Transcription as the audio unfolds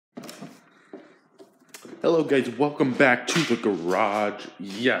Hello guys, welcome back to the garage.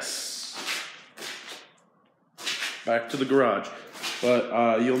 Yes, back to the garage.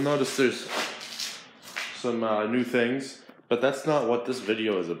 But you'll notice there's some new things, but that's not what this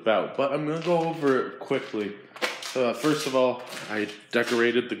video is about. But I'm gonna go over it quickly. First of all, I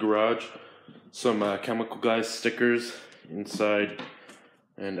decorated the garage. Some Chemical Guys stickers inside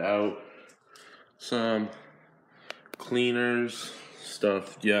and out. Some cleaners,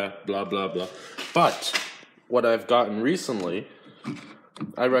 stuff, yeah, blah blah blah. But what I've gotten recently,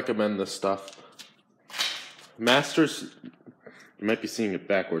 I recommend this stuff. Masters, you might be seeing it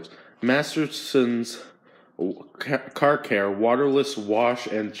backwards. Masterson's Car Care Waterless Wash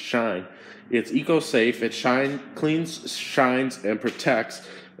and Shine. It's eco-safe. It cleans, shines, and protects.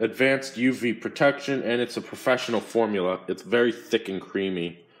 Advanced UV protection, and it's a professional formula. It's very thick and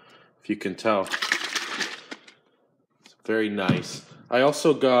creamy, if you can tell. It's very nice. I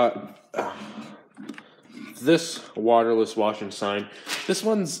also got this waterless wash and shine. This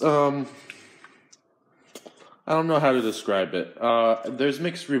one's I don't know how to describe it. There's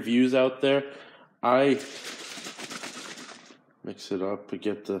mixed reviews out there. I mix it up to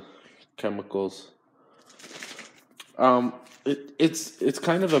get the chemicals. It's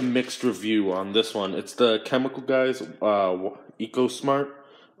kind of a mixed review on this one. It's the Chemical Guys EcoSmart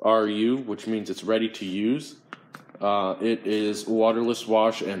RU, which means it's ready to use. It is waterless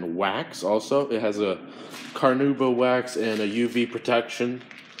wash and wax also. It has a Carnauba wax and a UV protection.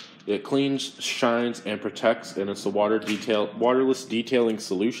 It cleans, shines, and protects, and it's a waterless detailing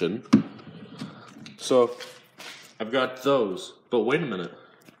solution. So I've got those. But wait a minute.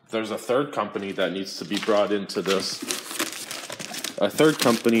 There's a third company that needs to be brought into this. A third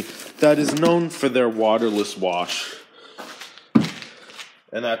company that is known for their waterless wash.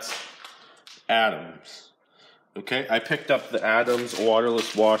 And that's Adams. Okay, I picked up the Adams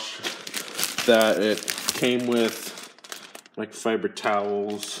waterless wash that it came with, like fiber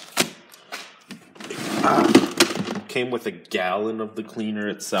towels. Came with a gallon of the cleaner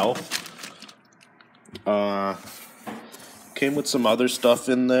itself. Came with some other stuff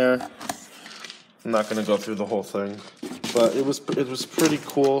in there. I'm not gonna go through the whole thing, but it was pretty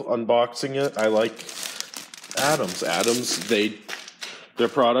cool unboxing it. I like Adams. Their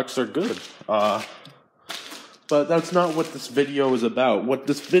products are good. But that's not what this video is about. What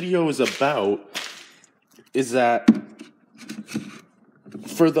this video is about is that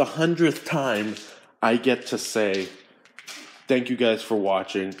for the 100th time, I get to say thank you guys for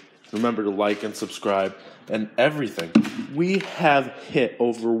watching. Remember to like and subscribe and everything. We have hit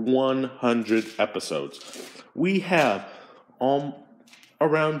over 100 episodes. We have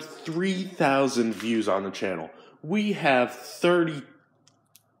around 3,000 views on the channel. We have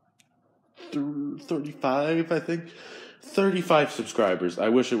 35, I think. 35 subscribers. I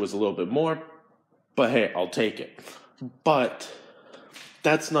wish it was a little bit more, but hey, I'll take it. But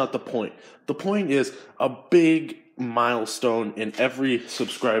that's not the point. The point is a big milestone in every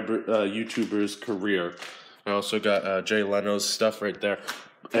YouTuber's career. I also got Jay Leno's stuff right there.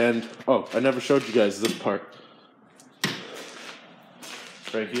 And, oh, I never showed you guys this part.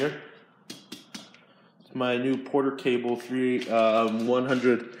 Right here. My new Porter Cable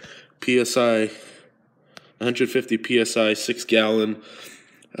 100 PSI, 150 PSI, 6-gallon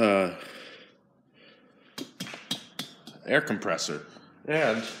air compressor.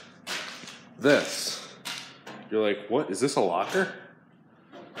 And this. You're like, what? Is this a locker?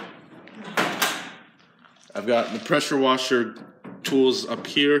 I've got the pressure washer tools up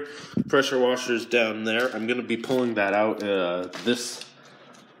here, pressure washers down there. I'm going to be pulling that out I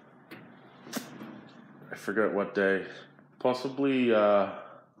forgot what day. Possibly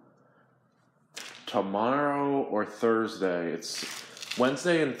tomorrow or Thursday. It's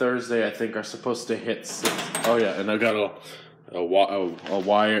Wednesday and Thursday, I think, are supposed to hit 6. Oh yeah, and I got a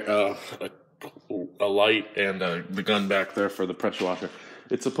wire, a light, and the gun back there for the pressure washer.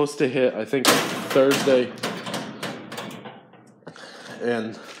 It's supposed to hit, I think, Thursday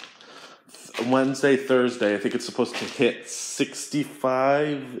and Wednesday, Thursday. I think it's supposed to hit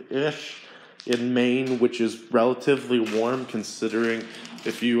 65-ish in Maine, which is relatively warm considering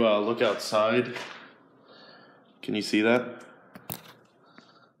if you look outside. Can you see that?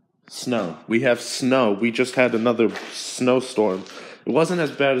 Snow. We have snow. We just had another snowstorm. It wasn't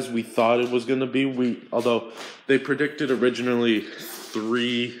as bad as we thought it was going to be. Although they predicted originally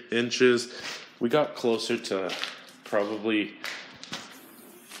 3 inches, we got closer to probably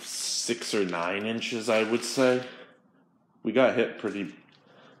 6 or 9 inches, I would say. We got hit pretty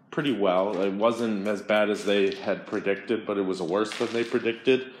well. It wasn't as bad as they had predicted, but it was worse than they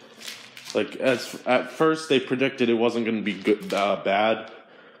predicted. Like, at first they predicted it wasn't going to be bad,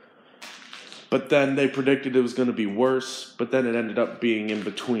 But then they predicted it was going to be worse, but then it ended up being in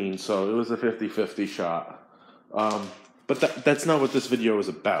between, so it was a 50-50 shot. But that's not what this video is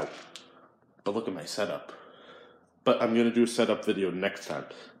about. But look at my setup. But I'm going to do a setup video next time.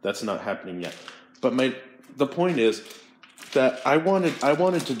 That's not happening yet. But the point is that I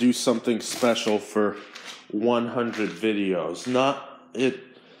wanted to do something special for 100 videos.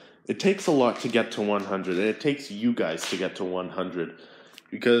 It takes a lot to get to 100, and it takes you guys to get to 100.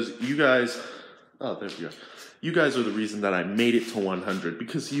 Because you guys... Oh, there we go. You guys are the reason that I made it to 100,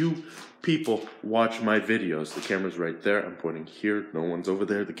 because you people watch my videos. The camera's right there. I'm pointing here. No one's over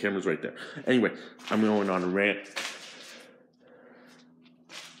there. The camera's right there. Anyway, I'm going on a rant.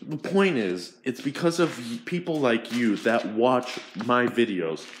 The point is, it's because of people like you that watch my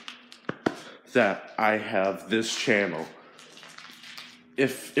videos that I have this channel.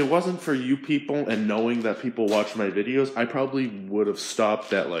 If it wasn't for you people and knowing that people watch my videos, I probably would have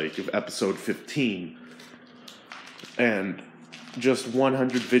stopped at like episode 15. And just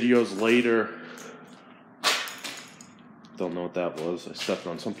 100 videos later, don't know what that was. I stepped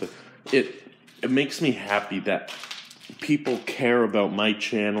on something. It makes me happy that people care about my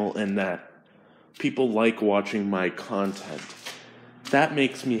channel and that people like watching my content. That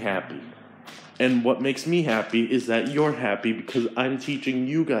makes me happy. And what makes me happy is that you're happy because I'm teaching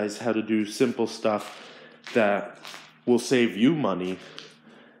you guys how to do simple stuff that will save you money.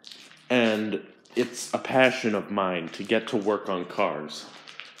 And it's a passion of mine to get to work on cars.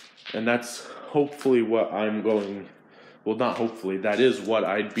 And that's hopefully what I'm going... Well, not hopefully. That is what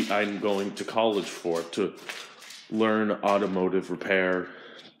I'm going to college for, to learn automotive repair,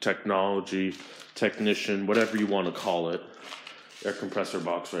 technology, technician, whatever you want to call it. Air compressor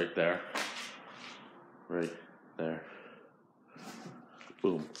box right there. Right there.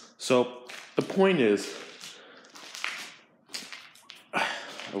 Boom. So, the point is...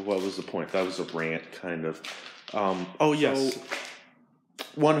 What was the point? That was a rant, kind of. Oh, yes. So,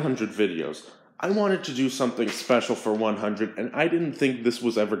 100 videos. I wanted to do something special for 100, and I didn't think this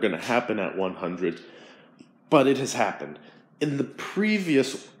was ever going to happen at 100, but it has happened. In the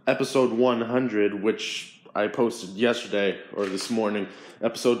previous episode 100, which I posted yesterday, or this morning,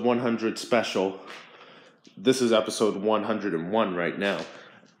 episode 100 special... This is episode 101 right now.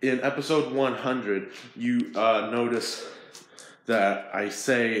 In episode 100, you notice that I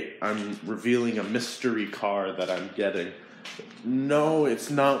say I'm revealing a mystery car that I'm getting. No, it's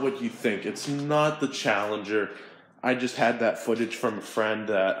not what you think. It's not the Challenger. I just had that footage from a friend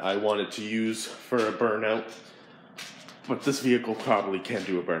that I wanted to use for a burnout. But this vehicle probably can't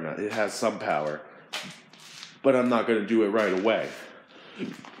do a burnout. It has some power. But I'm not going to do it right away.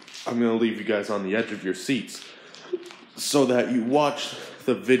 I'm going to leave you guys on the edge of your seats so that you watch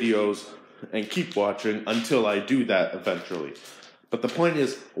the videos and keep watching until I do that eventually. But the point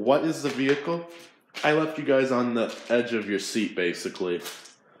is, what is the vehicle? I left you guys on the edge of your seat, basically.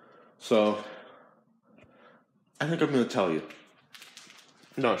 So, I think I'm going to tell you.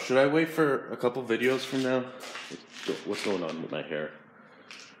 No, should I wait for a couple videos from now? What's going on with my hair?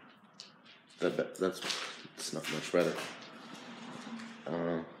 That's not much better.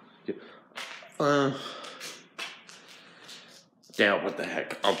 Yeah, what the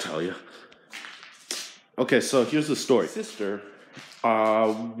heck? I'll tell you. Okay, so here's the story. My sister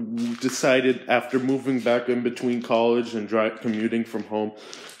decided after moving back in between college and commuting from home,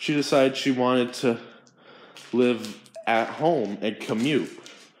 she decided she wanted to live at home and commute.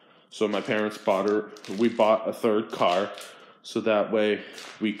 So my parents we bought a third car so that way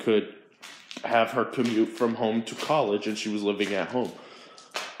we could have her commute from home to college and she was living at home.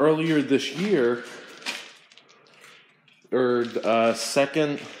 Earlier this year, or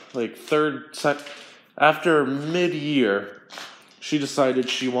after mid-year, she decided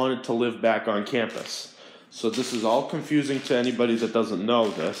she wanted to live back on campus. So this is all confusing to anybody that doesn't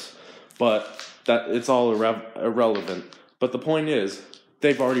know this, but that it's all irrelevant. But the point is,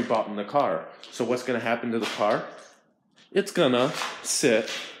 they've already bought in the car. So what's going to happen to the car? It's going to sit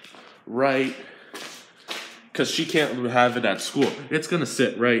right... Because she can't have it at school. It's going to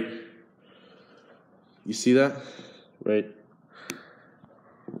sit right... You see that? Right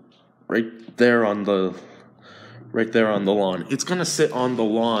there on the lawn. It's going to sit on the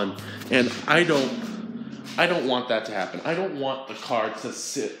lawn. And I don't want that to happen. I don't want the car to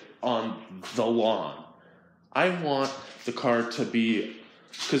sit on the lawn. I want the car to be...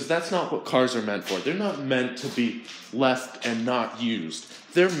 Because that's not what cars are meant for. They're not meant to be left and not used.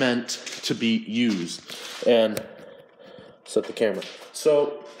 They're meant to be used. And set the camera.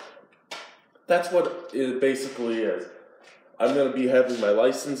 So that's what it basically is. I'm going to be having my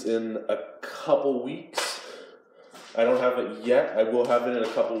license in a couple weeks. I don't have it yet. I will have it in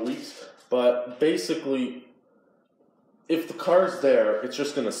a couple weeks. But basically, if the car's there, it's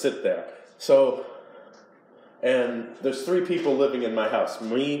just going to sit there. So, and there's 3 people living in my house.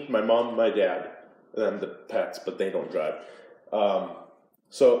 Me, my mom, my dad, and the pets, but they don't drive.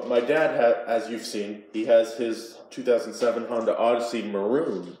 So my dad, as you've seen, he has his 2007 Honda Odyssey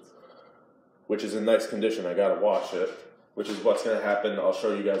Maroon, which is in nice condition. I gotta wash it, which is what's gonna happen. I'll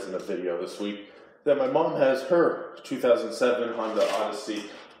show you guys in a video this week. Then my mom has her 2007 Honda Odyssey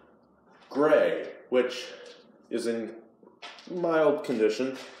Gray, which is in mild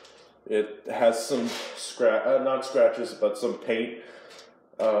condition. It has some not scratches, but some paint.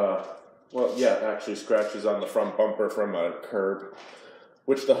 Well, yeah, actually scratches on the front bumper from a curb.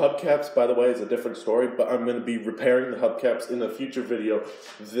 Which the hubcaps, by the way, is a different story, but I'm going to be repairing the hubcaps in a future video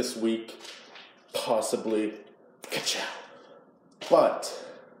this week. Possibly. Ka-chow. But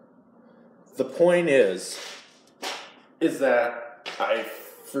the point is that I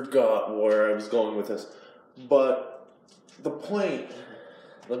forgot where I was going with this. But the point,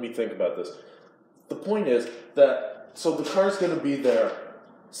 let me think about this. The point is that, so the car's going to be there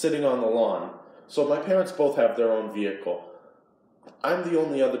sitting on the lawn. So my parents both have their own vehicle. I'm the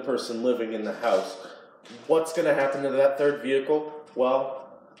only other person living in the house. What's going to happen to that third vehicle? Well,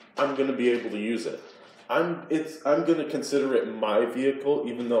 I'm going to be able to use it. I'm going to consider it my vehicle,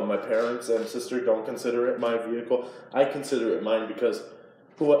 even though my parents and sister don't consider it my vehicle. I consider it mine because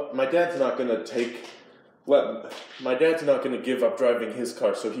my dad's not going to my dad's not going to give up driving his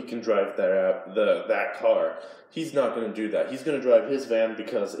car so he can drive that car. He's not going to do that. He's going to drive his van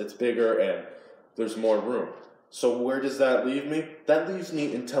because it's bigger and there's more room. So where does that leave me? That leaves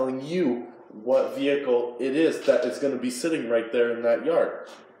me in telling you what vehicle it is that is going to be sitting right there in that yard.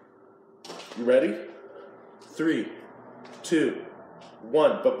 You ready? 3, 2,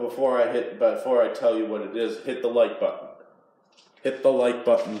 1. But before I tell you what it is, hit the like button. Hit the like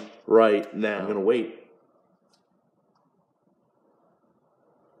button right now. I'm going to wait.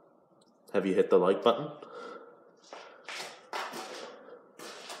 Have you hit the like button?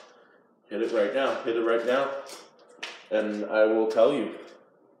 Hit it right now. Hit it right now. And I will tell you.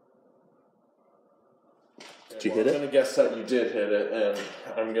 Did you hit it? I'm going to guess that you did hit it, and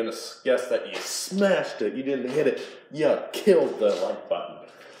I'm going to guess that you smashed it. You didn't hit it. You killed the like button.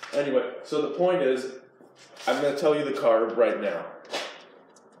 Anyway, so the point is, I'm going to tell you the car right now.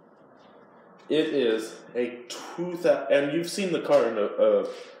 It is a 2000, and you've seen the car in a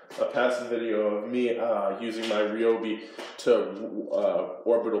past video of me using my Ryobi to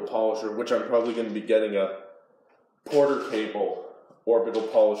orbital polisher, which I'm probably going to be getting a Porter cable orbital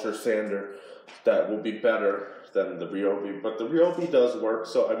polisher sander that will be better than the Ryobi. But the Ryobi does work,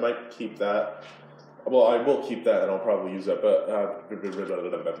 so I might keep that. Well, I will keep that, and I'll probably use that. But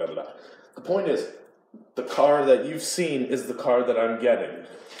the point is, the car that you've seen is the car that I'm getting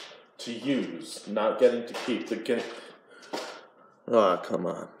to use, not getting to keep. Come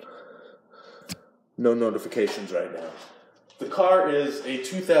on. No notifications right now. The car is a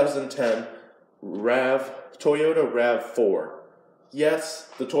 2010 Toyota RAV4. Yes,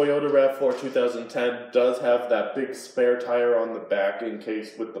 the Toyota RAV4 2010 does have that big spare tire on the back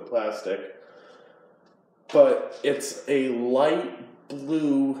encased with the plastic. But it's a light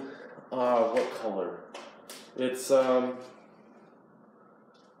blue, what color? It's kind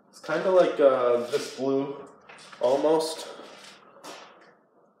of like this blue, almost.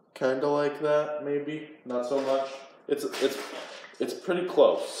 Kind of like that, maybe. Not so much. It's pretty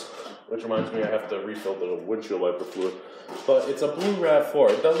close. Which reminds me, I have to refill the windshield wiper fluid. But it's a blue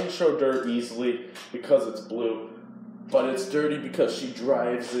RAV4. It doesn't show dirt easily because it's blue. But it's dirty because she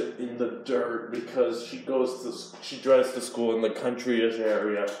drives it in the dirt because she drives to school in the countryish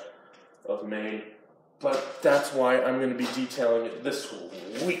area of Maine. But that's why I'm going to be detailing it this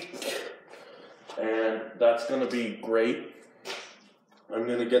week. And that's going to be great. I'm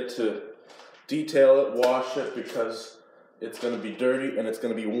going to get to detail it, wash it, because it's going to be dirty and it's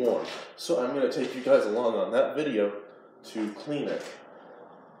going to be warm. So I'm going to take you guys along on that video to clean it.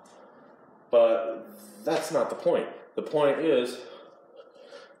 But that's not the point. The point is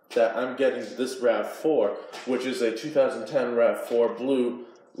that I'm getting this RAV4, which is a 2010 RAV4 Blue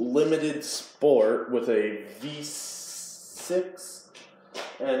Limited Sport with a V6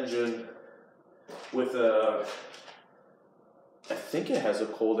 engine with a... I think it has a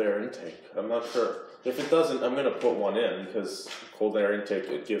cold air intake. I'm not sure. If it doesn't, I'm going to put one in because cold air intake,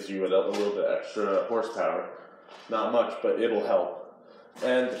 it gives you a little bit extra horsepower. Not much, but it'll help.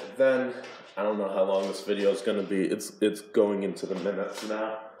 And then, I don't know how long this video is going to be. It's going into the minutes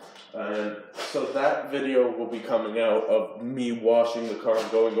now. And so that video will be coming out of me washing the car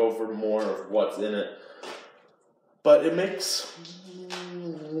and going over more of what's in it. but it makes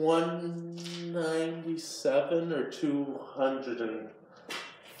 197 or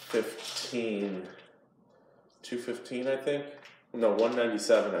 215. 215, I think. No,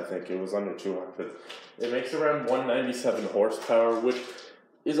 197, I think. It was under 200. It makes around 197 horsepower, which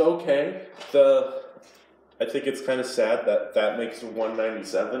is okay. I think it's kind of sad that makes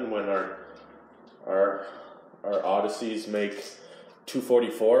 197 when our Odysseys make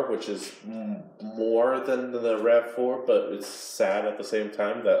 244, which is more than the RAV4, but it's sad at the same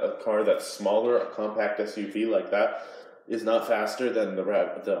time that a car that's smaller, a compact SUV like that, is not faster than the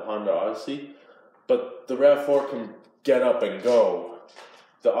Honda Odyssey. But the RAV4 can get up and go.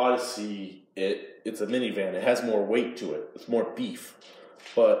 The Odyssey, it's a minivan. It has more weight to it. It's more beef.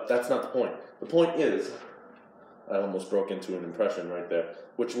 But that's not the point. The point is, I almost broke into an impression right there,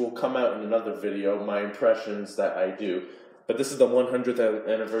 which will come out in another video, my impressions that I do. But this is the 100th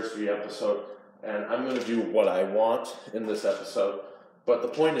anniversary episode, and I'm going to do what I want in this episode. But the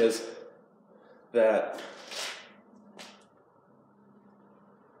point is that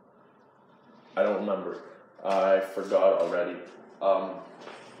I don't remember. I forgot already.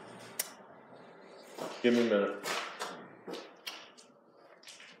 Give me a minute.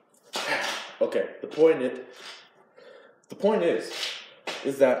 Okay, the point is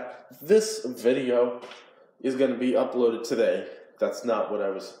that this video is going to be uploaded today. That's not what I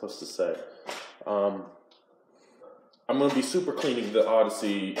was supposed to say. I'm going to be super cleaning the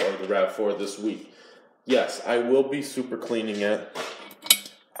Odyssey or the RAV4 this week. Yes, I will be super cleaning it.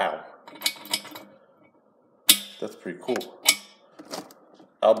 Ow. That's pretty cool.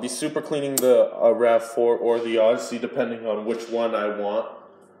 I'll be super cleaning the RAV4 or the Odyssey depending on which one I want.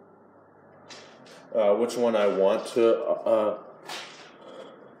 To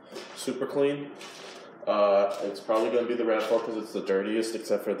super clean. It's probably going to be the RAV4 because it's the dirtiest,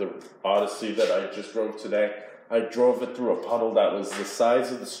 except for the Odyssey that I just drove today. I drove it through a puddle that was the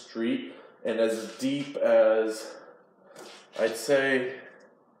size of the street and as deep as, I'd say,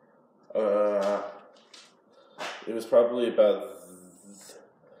 it was probably about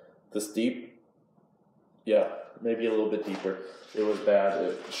this deep. Yeah, maybe a little bit deeper. It was bad.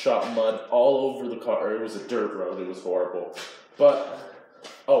 It shot mud all over the car. It was a dirt road. It was horrible. But,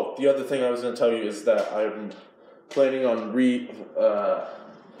 the other thing I was going to tell you is that I'm planning on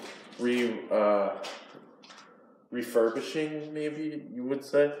refurbishing, maybe you would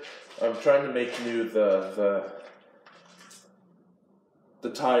say. I'm trying to make new the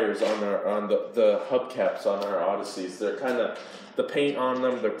tires on the hubcaps on our Odysseys. They're kind of, the paint on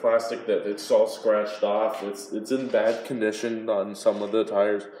them, they're plastic, that it's all scratched off. It's in bad condition on some of the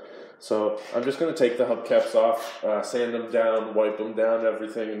tires. So I'm just going to take the hubcaps off, sand them down, wipe them down,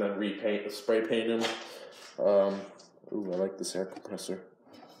 everything, and then spray paint them. Ooh, I like this air compressor.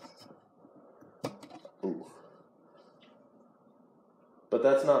 Ooh. But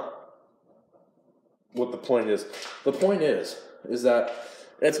that's not what the point is. The point is that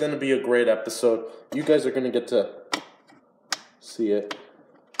it's going to be a great episode. You guys are going to get to see it.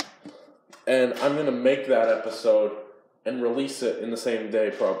 And I'm going to make that episode and release it in the same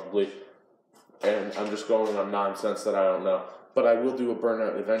day probably. And I'm just going on nonsense that I don't know. But I will do a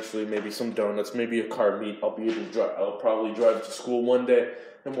burnout eventually, maybe some donuts, maybe a car meet. I'll probably drive to school one day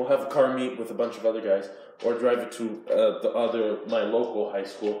and we'll have a car meet with a bunch of other guys. Or drive it to my local high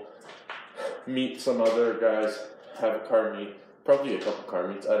school. Meet some other guys, have a car meet. Probably a couple car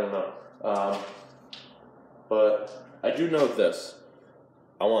meets, I don't know. But I do know this.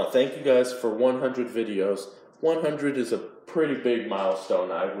 I want to thank you guys for 100 videos. 100 is a pretty big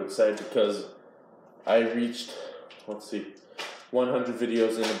milestone, I would say, because I reached, 100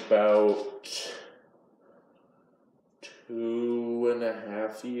 videos in about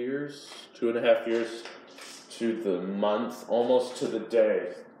 2.5 years. 2.5 years to the month, almost to the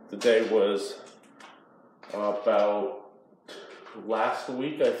day. The day was about last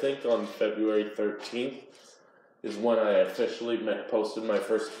week, I think, on February 13th, is when I officially posted my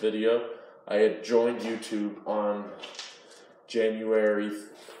first video. I had joined YouTube on January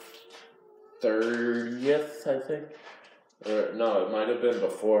 30th, I think. No, it might have been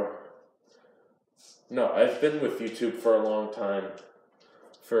before. No, I've been with YouTube for a long time.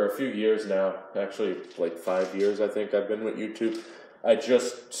 For a few years now. Actually, like 5 years, I think I've been with YouTube. I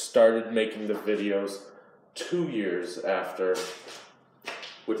just started making the videos 2 years after,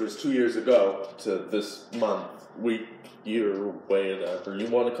 which was 2 years ago to this month, week, year, whatever you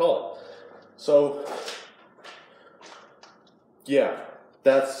want to call it. So, yeah,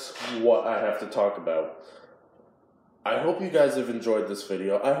 that's what I have to talk about. I hope you guys have enjoyed this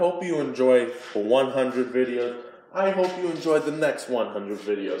video. I hope you enjoy 100 videos. I hope you enjoyed the next 100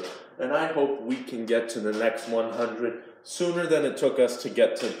 videos. and I hope we can get to the next 100 sooner than it took us to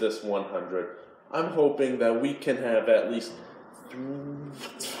get to this 100. I'm hoping that we can have at least,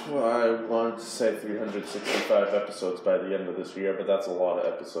 I wanted to say 365 episodes by the end of this year, but that's a lot of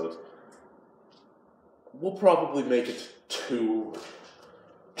episodes. We'll probably make it to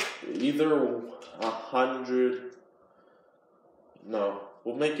either 100, no,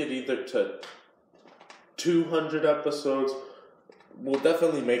 we'll make it either to 200 episodes. We'll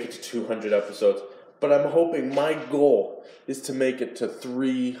definitely make it to 200 episodes, but I'm hoping, my goal is to make it to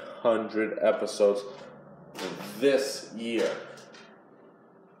 300 episodes this year.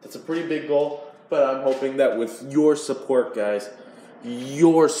 That's a pretty big goal, but I'm hoping that with your support, guys,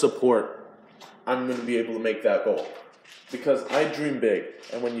 your support, I'm going to be able to make that goal. Because I dream big,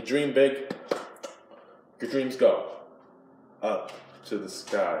 and when you dream big, your dreams go up to the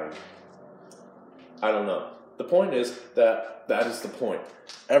sky. I don't know. The point is that is the point.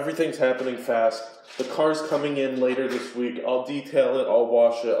 Everything's happening fast. The car's coming in later this week. I'll detail it, I'll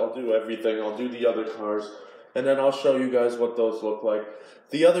wash it, I'll do everything, I'll do the other cars, and then I'll show you guys what those look like.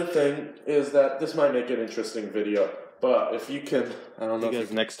 The other thing is that this might make an interesting video, but if you can, I don't know. See you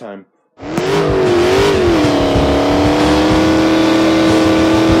guys next time.